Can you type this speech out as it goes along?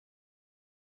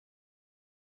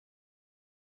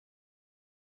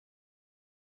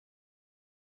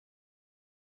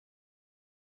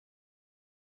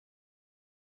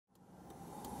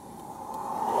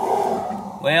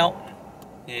Well,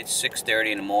 it's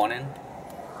 6:30 in the morning.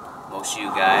 Most of you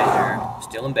guys are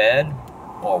still in bed,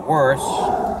 or worse,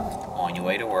 on your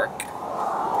way to work.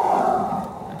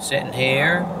 I'm sitting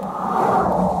here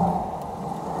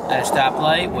at a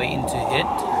stoplight waiting to hit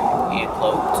and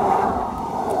float.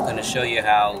 I'm going to show you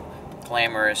how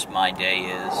glamorous my day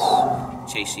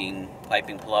is, chasing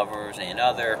piping plovers and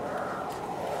other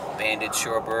banded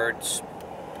shorebirds.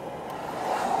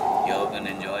 You're going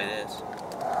to enjoy this.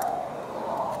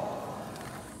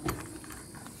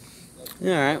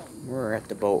 Alright, we're at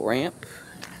the boat ramp.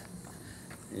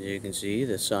 As you can see,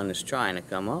 the sun is trying to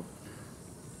come up.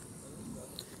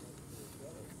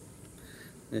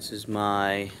 This is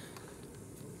my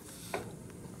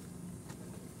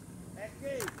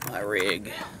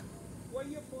rig.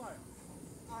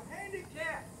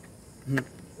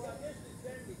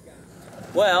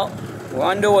 Well, we're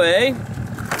underway.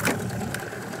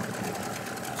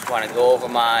 Just want to go over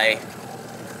my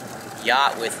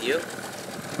yacht with you.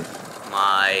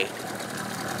 My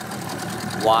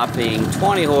whopping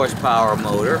 20 horsepower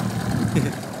motor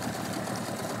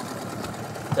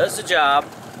does the job.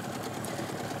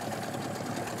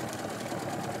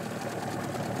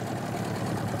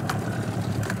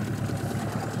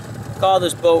 Call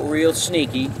this boat real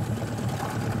sneaky,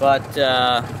 but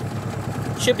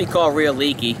should be called real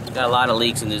leaky. Got a lot of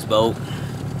leaks in this boat.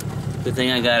 Good thing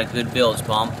I got a good bilge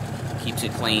pump, keeps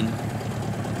it clean.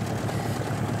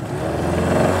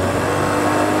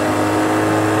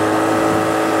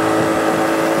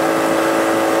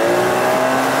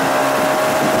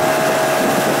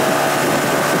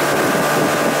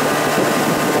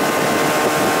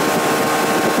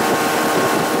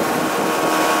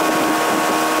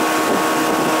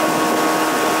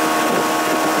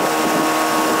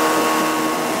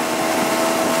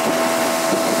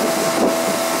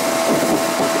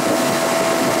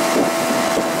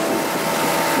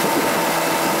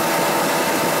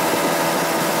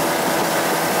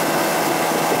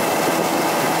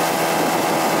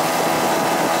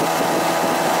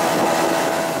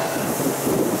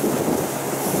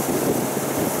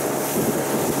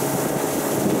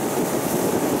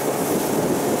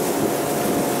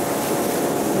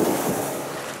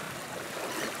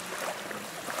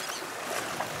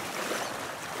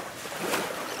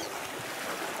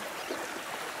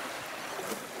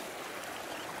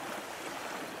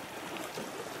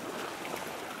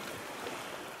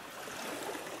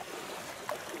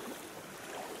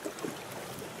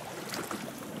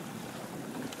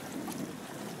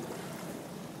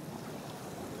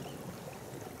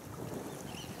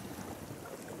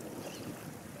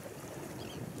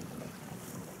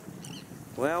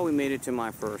 Well, we made it to my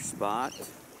first spot.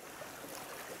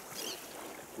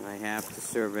 I have to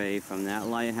survey from that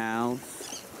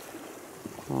lighthouse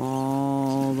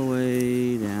all the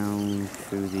way down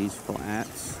through these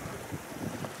flats.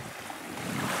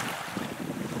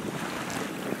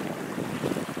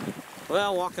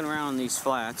 Well, walking around these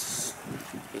flats,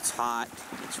 it's hot,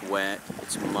 it's wet,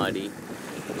 it's muddy.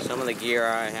 Some of the gear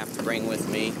I have to bring with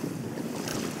me,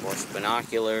 of course,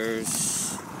 binoculars,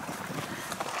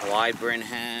 wide brim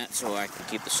hat so I can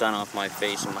keep the sun off my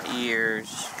face and my ears,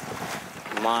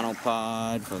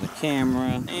 monopod for the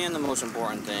camera, and the most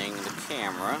important thing, the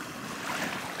camera.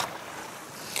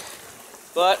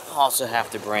 But also have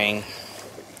to bring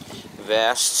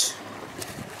vest,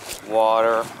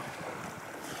 water.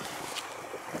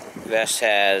 Vest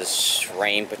has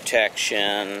rain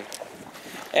protection,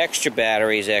 extra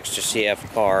batteries, extra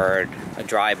CF card, a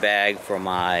dry bag for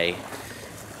my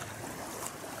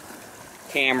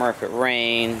camera if it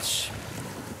rains,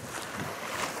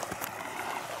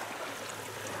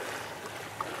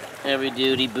 heavy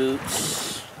duty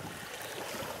boots,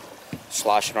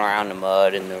 sloshing around the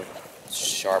mud and the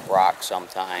sharp rocks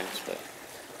sometimes, but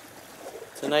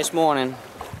it's a nice morning.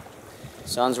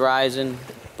 Sun's rising,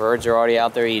 birds are already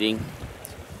out there eating.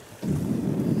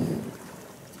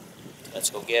 Let's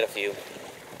go get a few.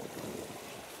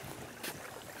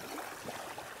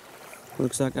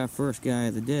 Looks like our first guy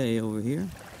of the day over here.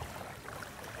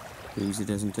 Usually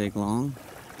doesn't take long.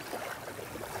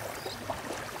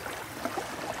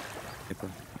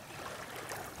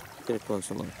 Get a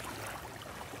closer look.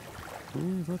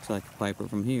 It looks like a piper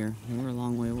from here. We're a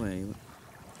long way away. But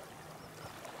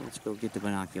let's go get the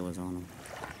binoculars on him.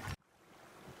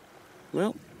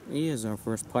 Well, he is our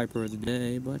first piper of the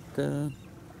day, but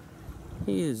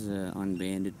he is an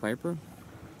unbanded piper.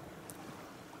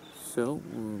 So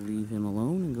we'll leave him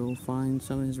alone and go find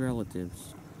some of his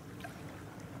relatives.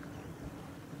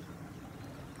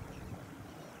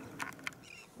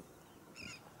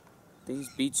 These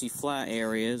beachy flat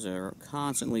areas are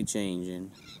constantly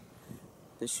changing.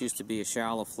 This used to be a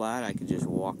shallow flat. I could just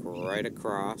walk right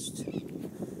across.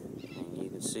 And you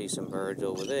can see some birds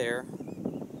over there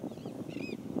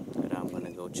that I'm going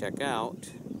to go check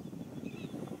out.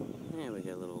 And we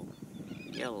got little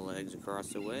yellow legs across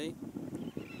the way.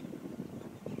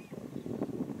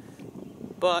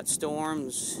 But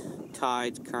storms,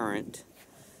 tides, current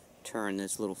turn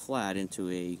this little flat into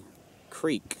a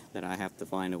creek that I have to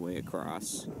find a way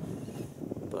across.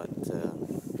 But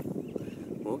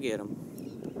we'll get them.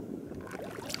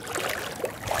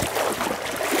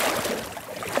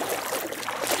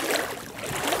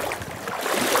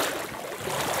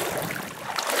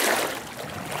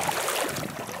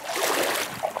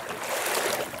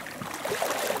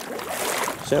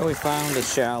 So we found a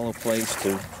shallow place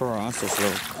to cross this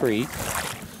little creek,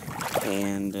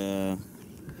 and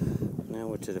now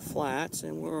we're to the flats,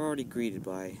 and we're already greeted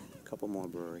by a couple more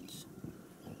birds.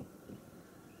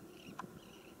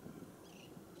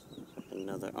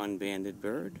 Another unbanded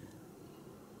bird,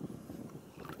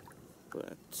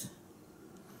 but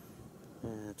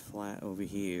that flat over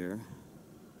here,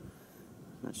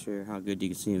 not sure how good you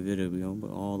can see in video, but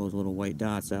all those little white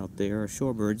dots out there are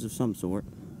shorebirds of some sort.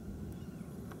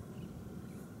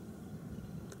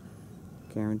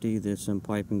 Guarantee there's some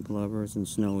piping plovers and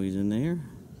snowies in there.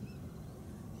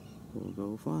 We'll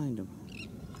go find them.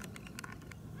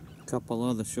 A couple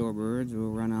other shorebirds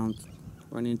we'll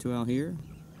run into out here.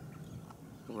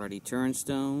 Ruddy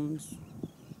turnstones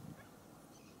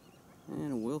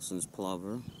and a Wilson's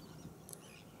plover.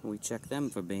 We check them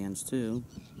for bands too.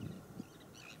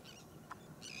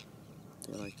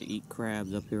 They like to eat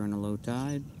crabs up here in the low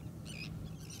tide.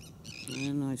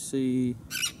 And I see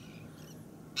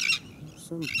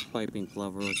some piping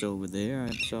plovers over there.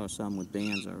 I saw some with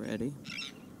bands already.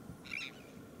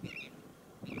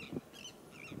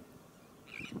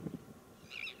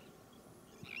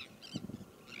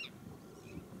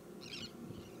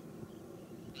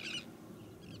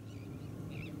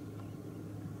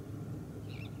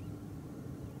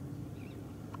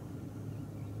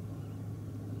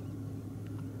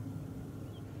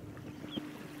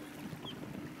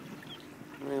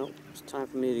 Well, it's time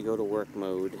for me to go to work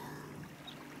mode.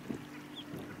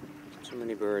 So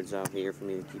many birds out here for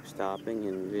me to keep stopping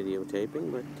and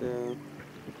videotaping, but I'll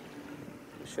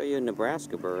show you a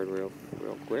Nebraska bird real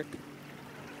quick.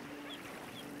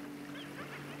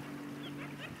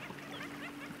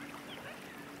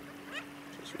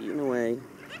 Just eating away.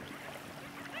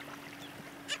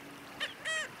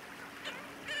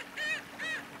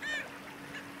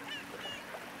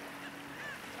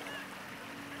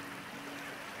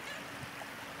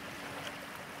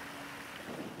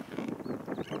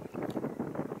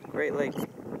 Great Lakes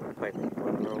piping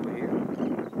plover over here.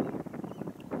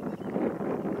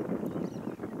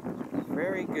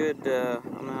 Very good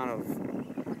amount of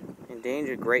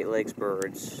endangered Great Lakes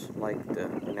birds, like the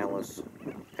Pinellas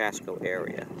Pasco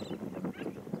area.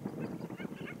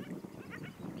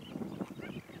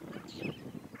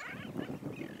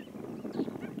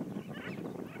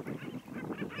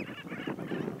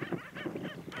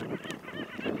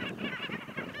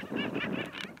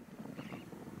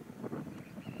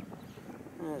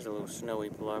 There's a little snowy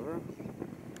plover,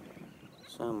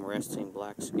 some resting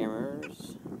black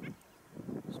skimmers,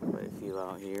 there's quite a few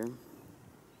out here,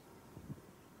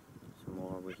 some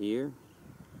more over here.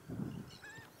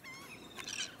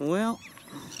 Well,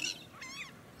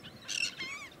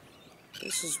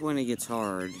 this is when it gets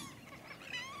hard.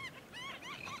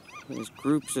 There's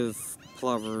groups of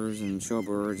plovers and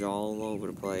shorebirds all over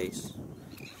the place,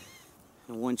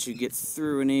 and once you get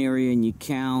through an area and you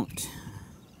count,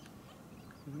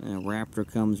 a raptor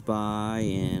comes by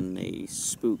and they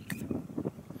spook.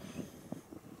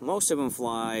 Most of them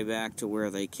fly back to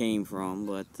where they came from,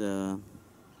 but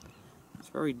it's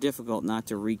very difficult not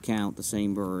to recount the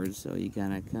same birds, so you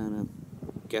kind of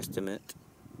guesstimate.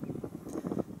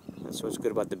 That's what's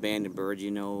good about the banded birds.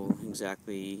 You know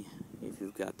exactly if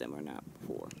you've got them or not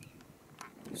before.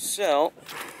 So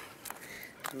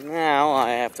now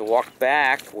I have to walk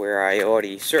back where I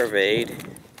already surveyed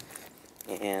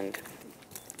and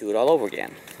do it all over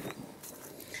again.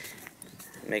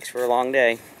 Makes for a long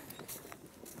day.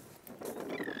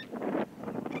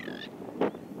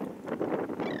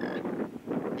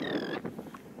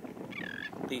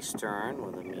 East turn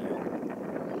with a meal,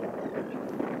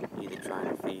 either trying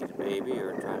to feed the baby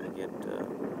or trying to get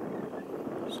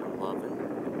some loving.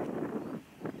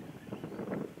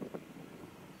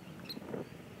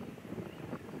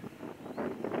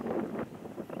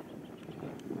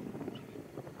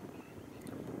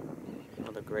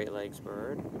 Another Great Lakes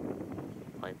bird,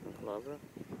 Piping Plover.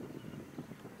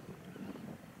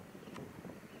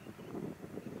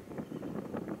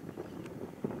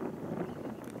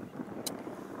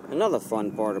 Another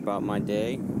fun part about my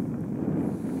day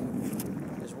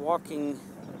is walking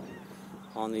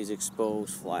on these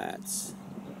exposed flats.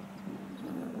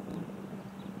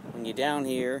 When you're down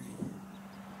here,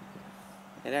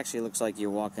 it actually looks like you're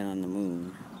walking on the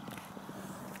moon.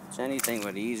 It's anything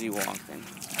but easy walking.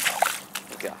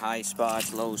 You've got high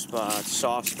spots, low spots,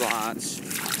 soft spots.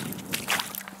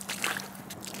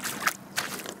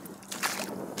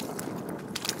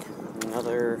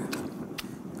 Another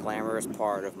glamorous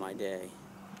part of my day.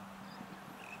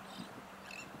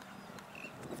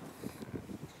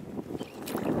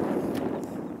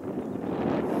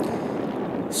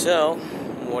 So,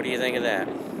 what do you think of that?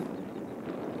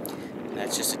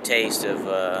 That's just a taste of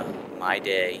my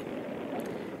day.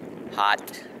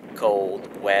 Hot,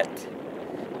 cold, wet,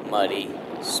 muddy,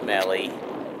 smelly,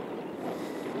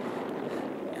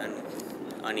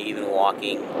 uneven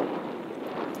walking.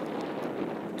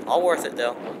 All worth it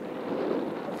though.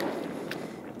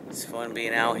 It's fun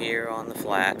being out here on the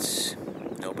flats.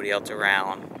 Nobody else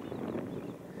around.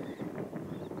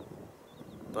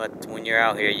 But when you're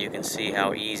out here, you can see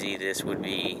how easy this would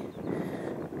be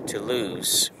to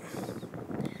lose.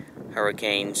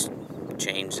 Hurricanes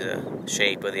change the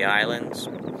shape of the islands.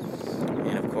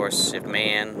 And of course, if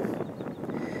man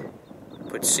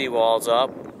puts seawalls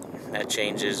up, that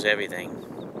changes everything.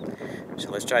 So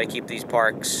let's try to keep these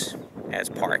parks as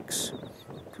parks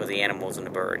for the animals and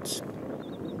the birds.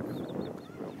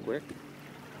 Real quick.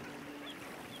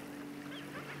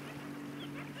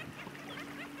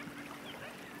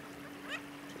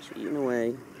 Just eating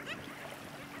away.